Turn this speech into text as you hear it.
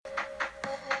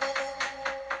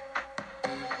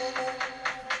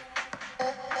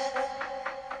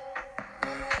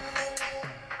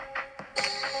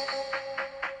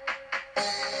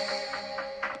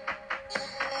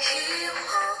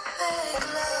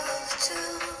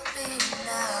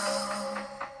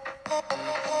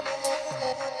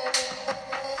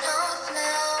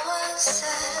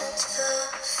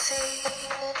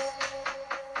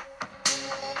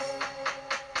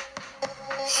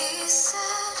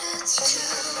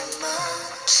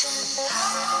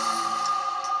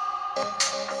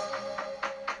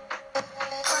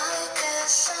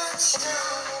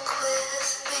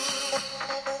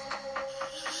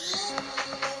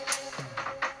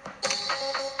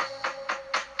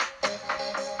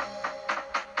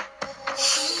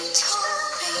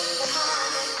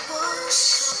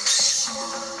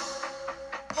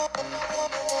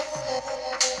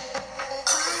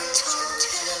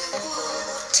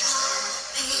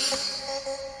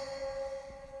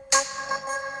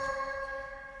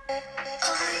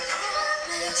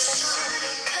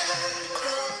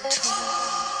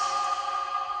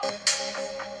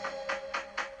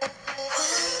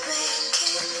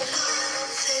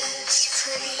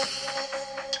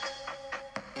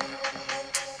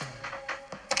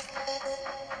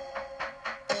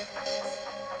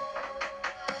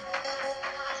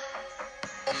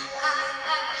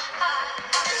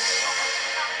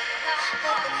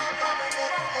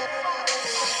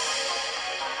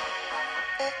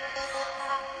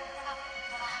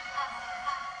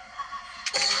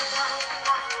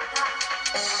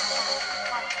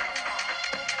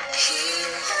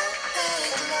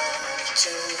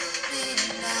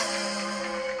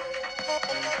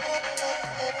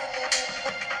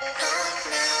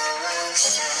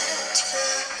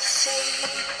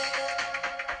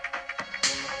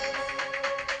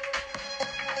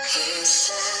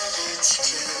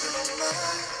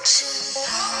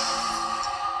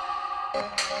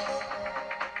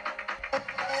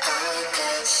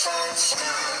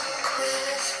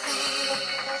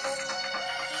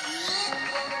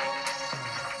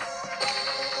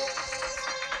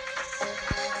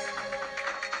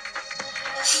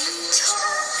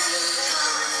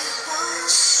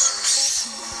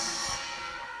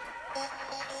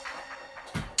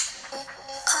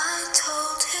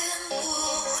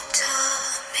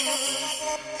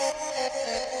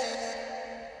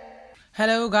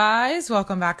Hello guys,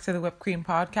 welcome back to the Whipped Cream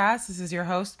Podcast. This is your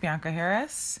host, Bianca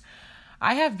Harris.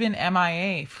 I have been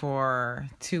MIA for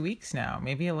 2 weeks now,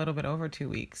 maybe a little bit over 2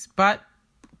 weeks, but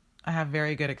I have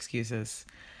very good excuses.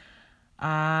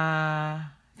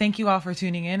 Thank you all for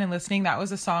tuning in and listening. That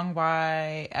was a song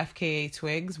by FKA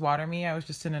Twigs, Water Me. I was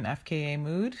just in an FKA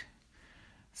mood,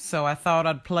 so I thought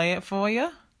I'd play it for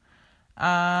you.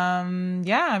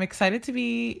 I'm excited to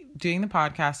be doing the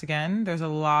podcast again. There's a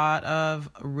lot of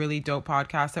really dope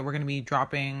podcasts that we're going to be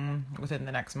dropping within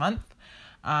the next month.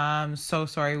 So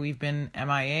sorry we've been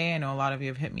MIA. I know a lot of you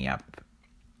have hit me up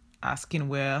asking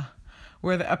where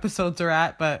the episodes are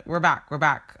at, but we're back.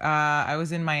 I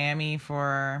was in Miami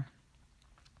for,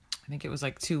 I think it was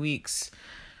like 2 weeks.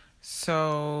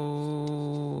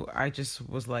 So I just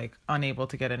was like unable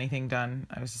to get anything done.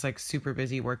 I was just like super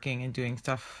busy working and doing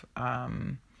stuff.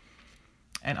 And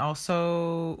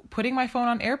also putting my phone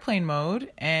on airplane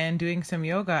mode and doing some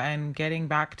yoga and getting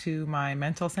back to my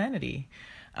mental sanity.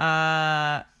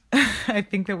 I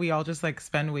think that we all just like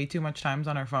spend way too much time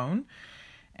on our phone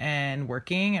and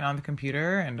working and on the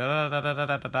computer and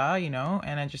you know,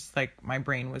 and I just like, my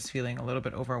brain was feeling a little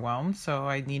bit overwhelmed. So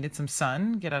I needed some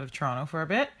sun, get out of Toronto for a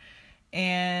bit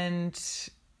and,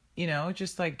 you know,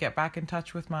 just like get back in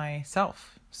touch with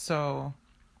myself. So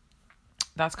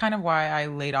that's kind of why I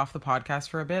laid off the podcast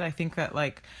for a bit. I think that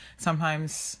like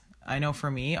sometimes, I know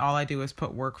for me, all I do is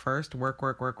put work first, work.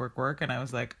 And I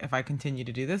was like, if I continue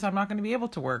to do this, I'm not going to be able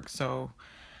to work. So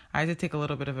I had to take a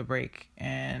little bit of a break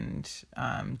and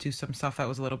do some stuff that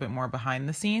was a little bit more behind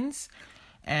the scenes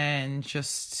and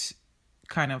just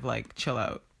kind of like chill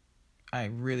out. I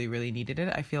really, really needed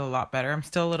it. I feel a lot better. I'm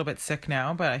still a little bit sick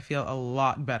now, but I feel a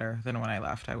lot better than when I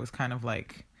left. I was kind of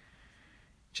like,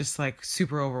 just like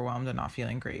super overwhelmed and not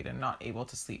feeling great and not able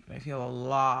to sleep. I feel a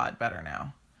lot better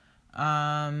now.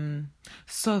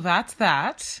 So that's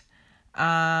that.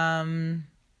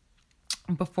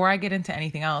 Before I get into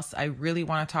anything else, I really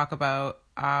want to talk about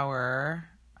our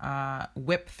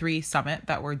WIP 3 summit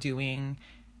that we're doing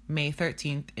May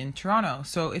 13th in Toronto.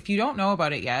 So if you don't know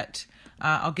about it yet,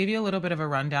 I'll give you a little bit of a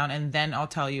rundown and then I'll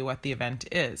tell you what the event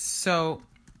is. So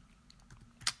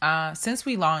since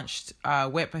we launched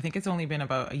WIP, I think it's only been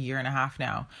about a year and a half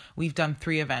now, we've done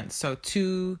 3 events. So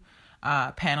 2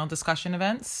 panel discussion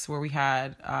events where we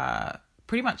had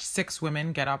pretty much 6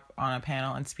 women get up on a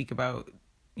panel and speak about,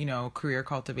 you know, career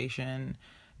cultivation,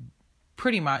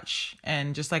 pretty much,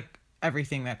 and just like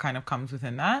everything that kind of comes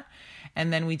within that.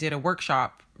 And then we did a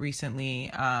workshop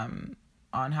recently on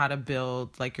how to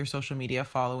build like your social media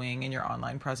following and your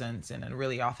online presence in a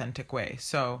really authentic way.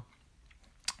 So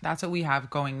that's what we have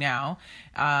going now.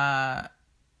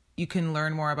 You can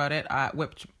learn more about it at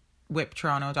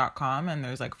whippedtoronto.com, and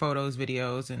there's like photos,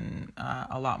 videos, and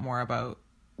a lot more about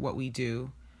what we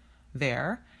do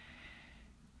there.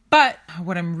 But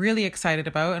what I'm really excited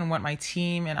about and what my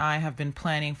team and I have been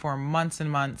planning for months and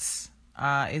months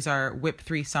is our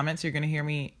WIP3 Summit. So you're going to hear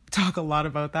me talk a lot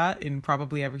about that in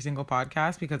probably every single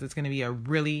podcast, because it's going to be a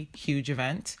really huge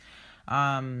event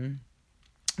that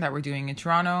we're doing in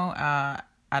Toronto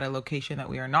at a location that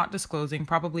we are not disclosing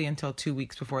probably until 2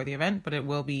 weeks before the event, but it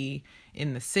will be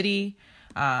in the city.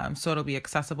 So it'll be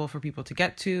accessible for people to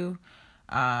get to.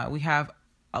 We have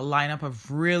a lineup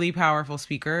of really powerful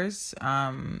speakers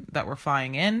that we're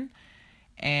flying in,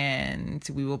 and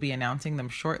we will be announcing them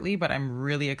shortly, but I'm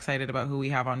really excited about who we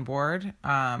have on board.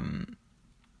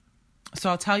 So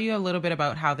I'll tell you a little bit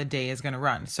about how the day is going to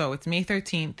run. So it's May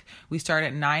 13th. We start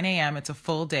at 9 a.m. It's a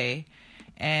full day,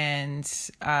 and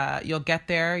you'll get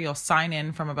there. You'll sign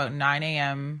in from about 9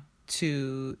 a.m.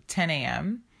 to 10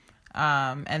 a.m.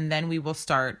 And then we will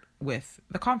start with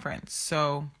the conference.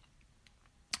 So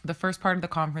the first part of the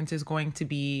conference is going to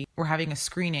be, we're having a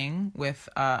screening with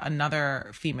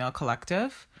another female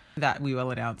collective that we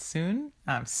will announce soon.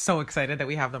 I'm so excited that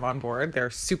we have them on board. They're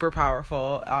super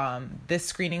powerful. This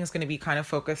screening is going to be kind of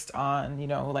focused on,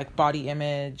 like body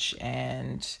image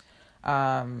and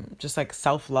just like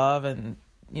self-love and,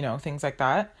 things like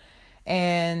that.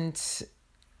 And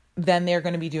then they're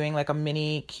going to be doing like a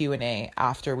mini Q&A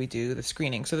after we do the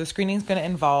screening. So the screening is going to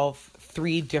involve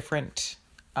 3 different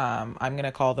I'm going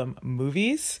to call them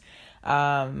movies.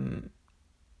 And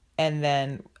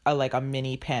then a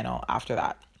mini panel after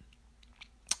that.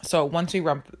 So once we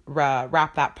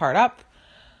wrap that part up,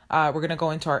 we're going to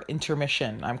go into our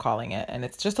intermission, I'm calling it. And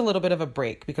it's just a little bit of a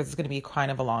break because it's going to be kind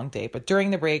of a long day. But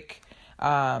during the break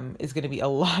is going to be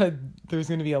there's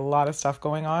going to be a lot of stuff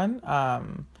going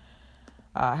on.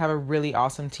 I have a really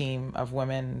awesome team of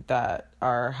women that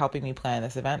are helping me plan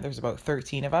this event. There's about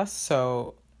 13 of us.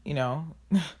 So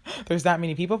there's that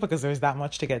many people because there's that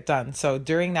much to get done. So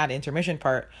during that intermission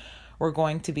part, we're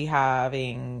going to be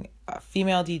having a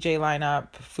female DJ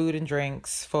lineup, food and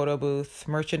drinks, photo booth,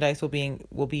 merchandise will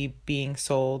be being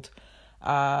sold.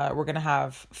 We're going to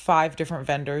have 5 different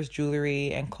vendors,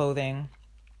 jewelry and clothing.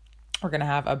 We're going to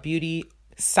have a beauty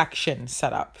section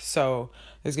set up. So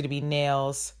there's going to be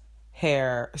nails,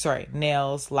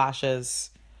 lashes,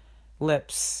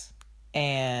 lips,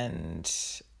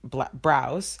 and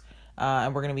brows.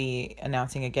 And we're going to be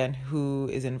announcing again who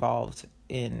is involved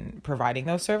in providing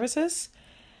those services.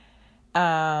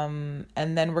 And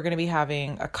then we're going to be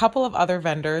having a couple of other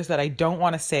vendors that I don't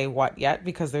want to say what yet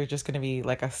because they're just going to be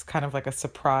like a kind of like a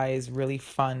surprise, really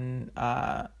fun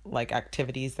like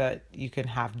activities that you can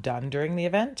have done during the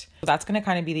event. So that's going to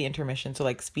kind of be the intermission. So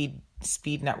like speed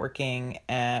networking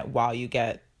while you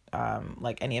get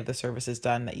like any of the services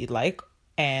done that you'd like,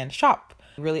 and shop.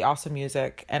 Really awesome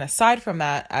music. And aside from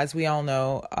that, as we all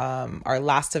know, our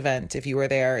last event, if you were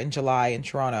there in July in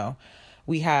Toronto,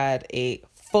 we had a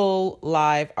full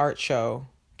live art show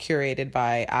curated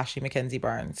by Ashley Mackenzie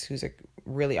Barnes, who's a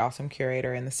really awesome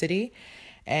curator in the city.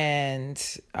 And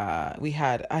we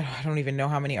had, I don't even know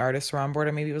how many artists were on board,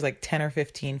 or maybe it was like 10 or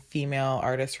 15 female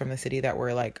artists from the city that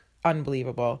were like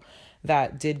unbelievable,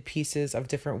 that did pieces of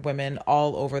different women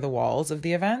all over the walls of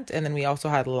the event. And then we also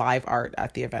had live art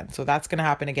at the event. So that's going to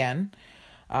happen again.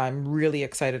 I'm really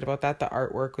excited about that. The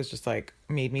artwork was just like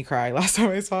made me cry last time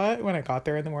I saw it. When I got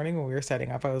there in the morning when we were setting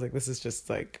up, I was like, this is just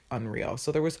like unreal.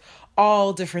 So there was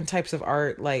all different types of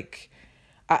art, like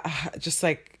just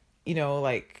like,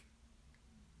 like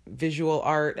visual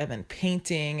art, and then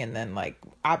painting, and then like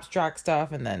abstract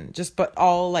stuff, and then but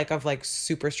all like of like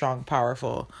super strong,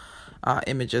 powerful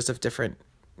images of different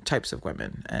types of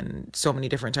women, and so many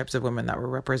different types of women that were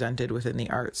represented within the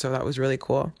art. So that was really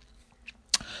cool.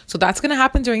 So that's going to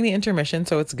happen during the intermission.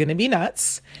 So it's going to be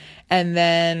nuts. And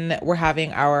then we're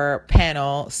having our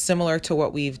panel similar to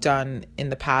what we've done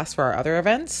in the past for our other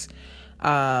events.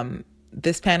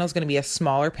 This panel is going to be a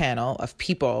smaller panel of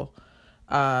people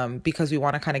because we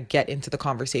want to kind of get into the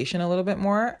conversation a little bit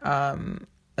more. And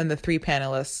the 3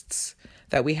 panelists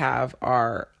that we have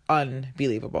are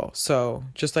unbelievable. So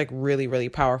just like really, really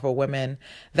powerful women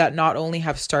that not only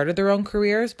have started their own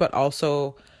careers, but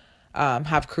also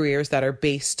have careers that are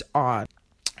based on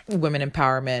women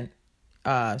empowerment,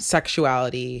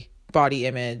 sexuality, body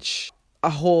image, a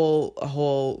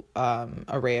whole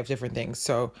array of different things.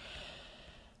 So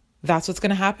that's what's going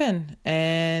to happen.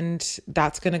 And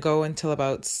that's going to go until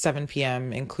about 7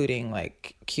 p.m., including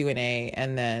like Q&A.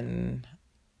 And then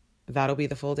that'll be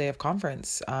the full day of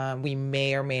conference. We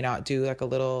may or may not do like a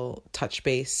little touch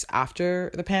base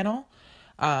after the panel.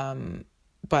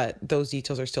 But those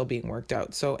details are still being worked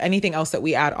out. So anything else that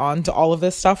we add on to all of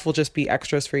this stuff will just be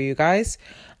extras for you guys.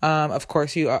 Of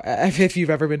course, if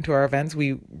you've ever been to our events,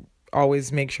 we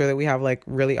always make sure that we have like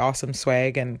really awesome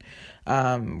swag, and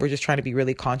we're just trying to be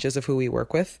really conscious of who we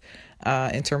work with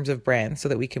in terms of brands so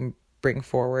that we can bring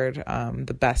forward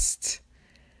the best,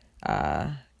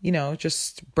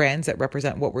 just brands that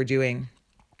represent what we're doing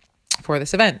for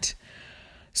this event.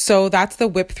 So that's the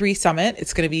WIP 3 Summit.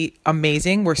 It's going to be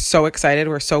amazing. We're so excited.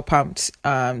 We're so pumped.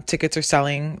 Tickets are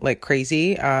selling like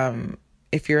crazy.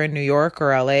 If you're in New York or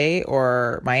LA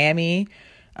or Miami,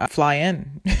 fly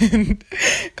in,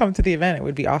 come to the event. It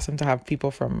would be awesome to have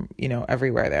people from,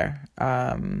 everywhere there.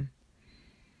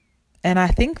 And I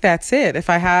think that's it.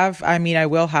 I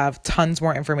will have tons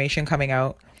more information coming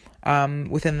out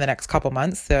within the next couple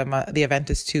months. The event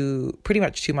is pretty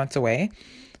much 2 months away.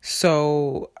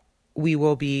 So we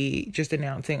will be just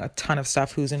announcing a ton of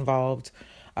stuff, who's involved,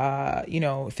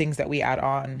 things that we add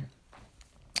on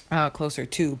closer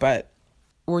to. But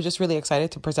we're just really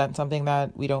excited to present something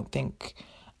that we don't think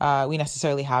we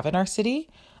necessarily have in our city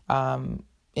in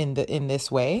this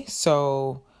way.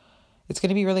 So it's going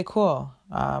to be really cool.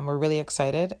 We're really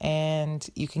excited, and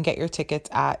you can get your tickets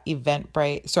at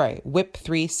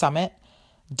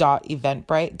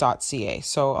WIP3Summit.eventbrite.ca.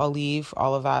 So I'll leave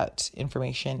all of that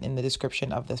information in the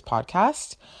description of this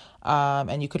podcast.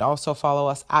 And you can also follow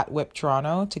us at WIP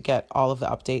Toronto to get all of the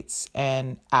updates,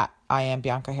 and at I am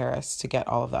Bianca Harris to get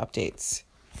all of the updates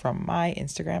from my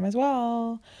Instagram as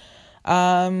well.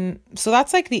 So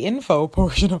that's like the info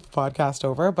portion of the podcast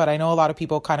over, but I know a lot of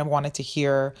people kind of wanted to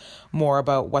hear more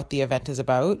about what the event is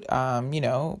about.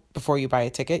 Before you buy a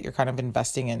ticket, you're kind of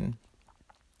investing in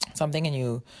something,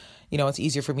 and it's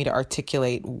easier for me to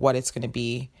articulate what it's going to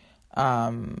be,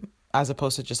 as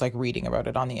opposed to just like reading about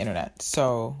it on the internet.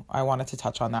 So I wanted to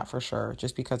touch on that for sure,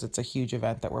 just because it's a huge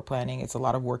event that we're planning. It's a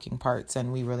lot of working parts,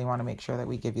 and we really want to make sure that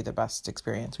we give you the best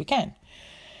experience we can.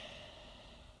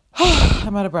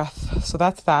 I'm out of breath. So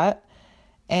that's that.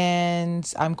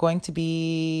 And I'm going to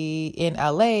be in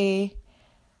LA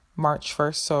March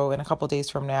 1st. So in a couple days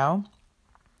from now,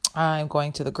 I'm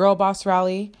going to the Girl Boss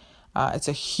Rally. It's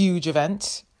a huge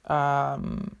event. I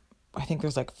think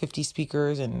there's like 50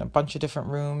 speakers in a bunch of different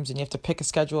rooms, and you have to pick a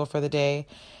schedule for the day.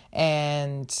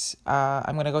 And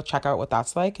I'm going to go check out what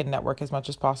that's like and network as much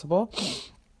as possible,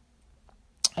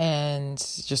 and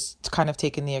just kind of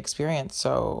take in the experience.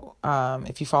 So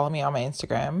if you follow me on my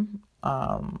Instagram,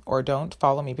 or don't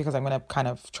follow me, because I'm going to kind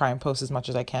of try and post as much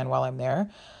as I can while I'm there.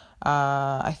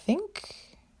 I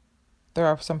think there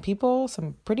are some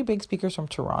pretty big speakers from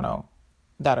Toronto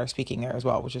that are speaking there as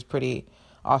well, which is pretty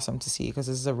awesome to see, because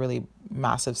this is a really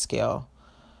massive scale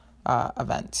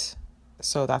event.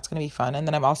 So that's going to be fun. And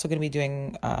then I'm also going to be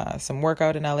doing some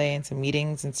workout in LA and some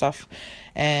meetings and stuff,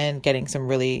 and getting some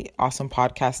really awesome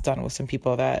podcasts done with some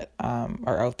people that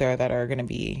are out there that are going to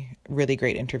be really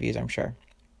great interviews, I'm sure.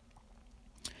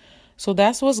 So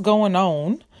that's what's going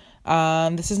on.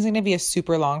 This isn't going to be a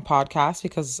super long podcast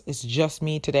because it's just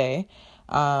me today.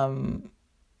 But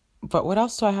what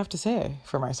else do I have to say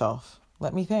for myself?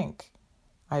 Let me think.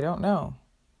 I don't know.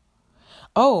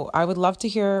 Oh, I would love to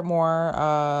hear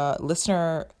more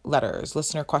listener letters,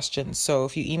 listener questions. So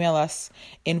if you email us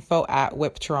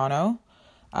info@WIPToronto,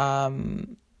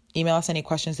 email us any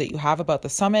questions that you have about the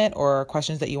summit, or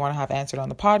questions that you want to have answered on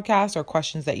the podcast, or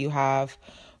questions that you have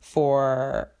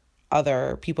for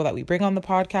other people that we bring on the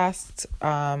podcast,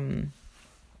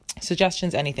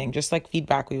 suggestions, anything, just like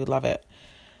feedback. We would love it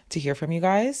to hear from you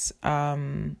guys.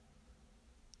 What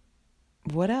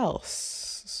else?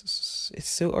 It's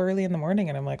so early in the morning,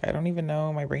 and I'm like, I don't even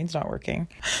know, my brain's not working.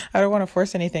 I don't want to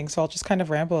force anything, so I'll just kind of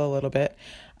ramble a little bit.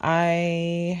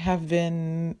 I have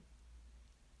been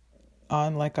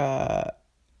on like a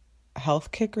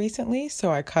health kick recently,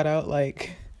 so I cut out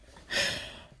like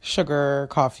sugar,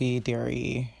 coffee,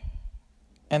 dairy,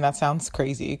 and that sounds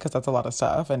crazy because that's a lot of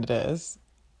stuff, and it is.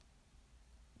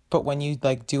 But when you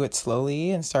like do it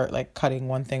slowly and start like cutting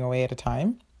one thing away at a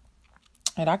time,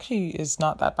 it actually is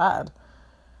not that bad.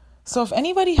 So if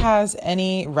anybody has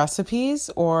any recipes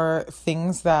or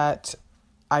things that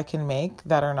I can make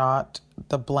that are not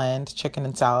the bland chicken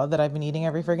and salad that I've been eating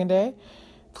every friggin' day,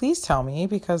 please tell me,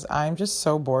 because I'm just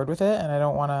so bored with it and I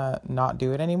don't want to not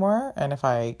do it anymore. And if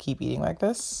I keep eating like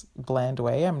this bland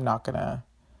way, I'm not going to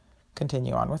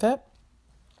continue on with it.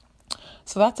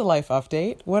 So that's a life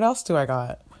update. What else do I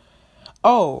got?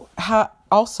 Oh,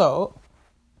 also,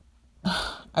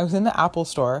 I was in the Apple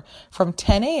store from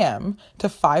 10 a.m. to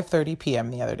 5:30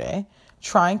 p.m. the other day,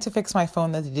 trying to fix my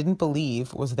phone that they didn't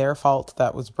believe was their fault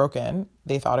that was broken.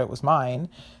 They thought it was mine.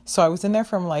 So I was in there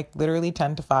from like literally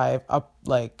 10 to 5, up,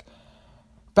 like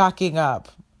backing up,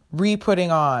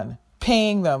 re-putting on,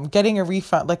 paying them, getting a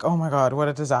refund. Like, oh my God, what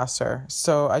a disaster.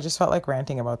 So I just felt like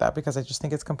ranting about that because I just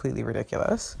think it's completely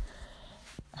ridiculous.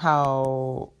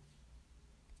 how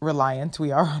reliant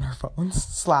we are on our phones,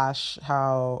 slash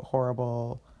how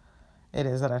horrible it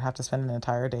is that I'd have to spend an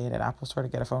entire day in an Apple store to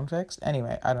get a phone fixed.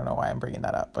 Anyway, I don't know why I'm bringing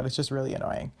that up, but it's just really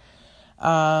annoying.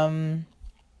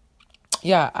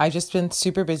 Yeah, I just been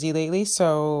super busy lately,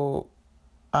 so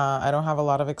I don't have a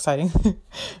lot of exciting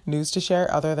news to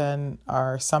share other than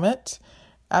our summit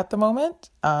at the moment.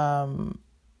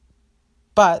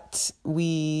 But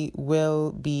we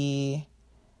will be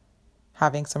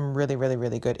having some really, really,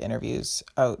 really good interviews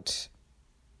out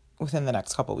within the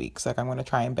next couple weeks. Like, I'm going to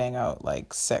try and bang out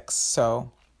like 6.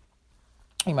 So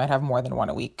you might have more than one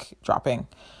a week dropping.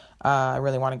 I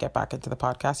really want to get back into the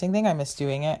podcasting thing. I miss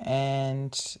doing it,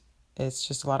 and it's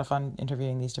just a lot of fun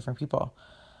interviewing these different people.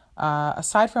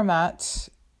 Aside from that,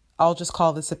 I'll just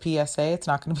call this a PSA. It's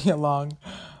not going to be a long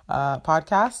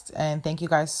podcast. And thank you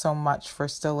guys so much for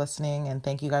still listening. And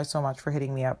thank you guys so much for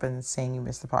hitting me up and saying you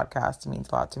missed the podcast. It means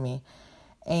a lot to me.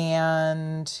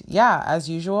 And yeah, as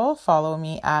usual, follow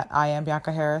me at I am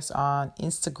Bianca Harris on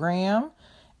Instagram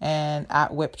and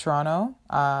at Whip Toronto.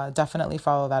 Definitely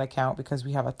follow that account because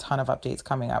we have a ton of updates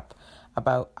coming up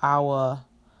about our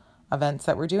events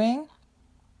that we're doing.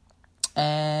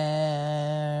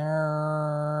 And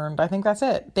I think that's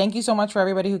it. Thank you so much for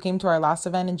everybody who came to our last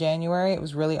event in January. It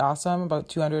was really awesome. About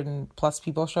 200 and plus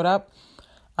people showed up.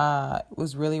 It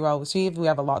was really well received. We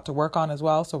have a lot to work on as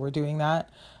well, so we're doing that.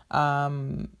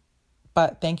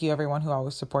 But thank you everyone who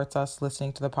always supports us,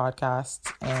 listening to the podcast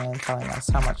and telling us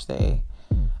how much they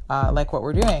like what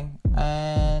we're doing.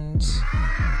 And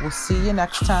we'll see you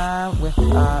next time with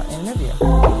an interview.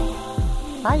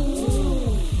 Bye.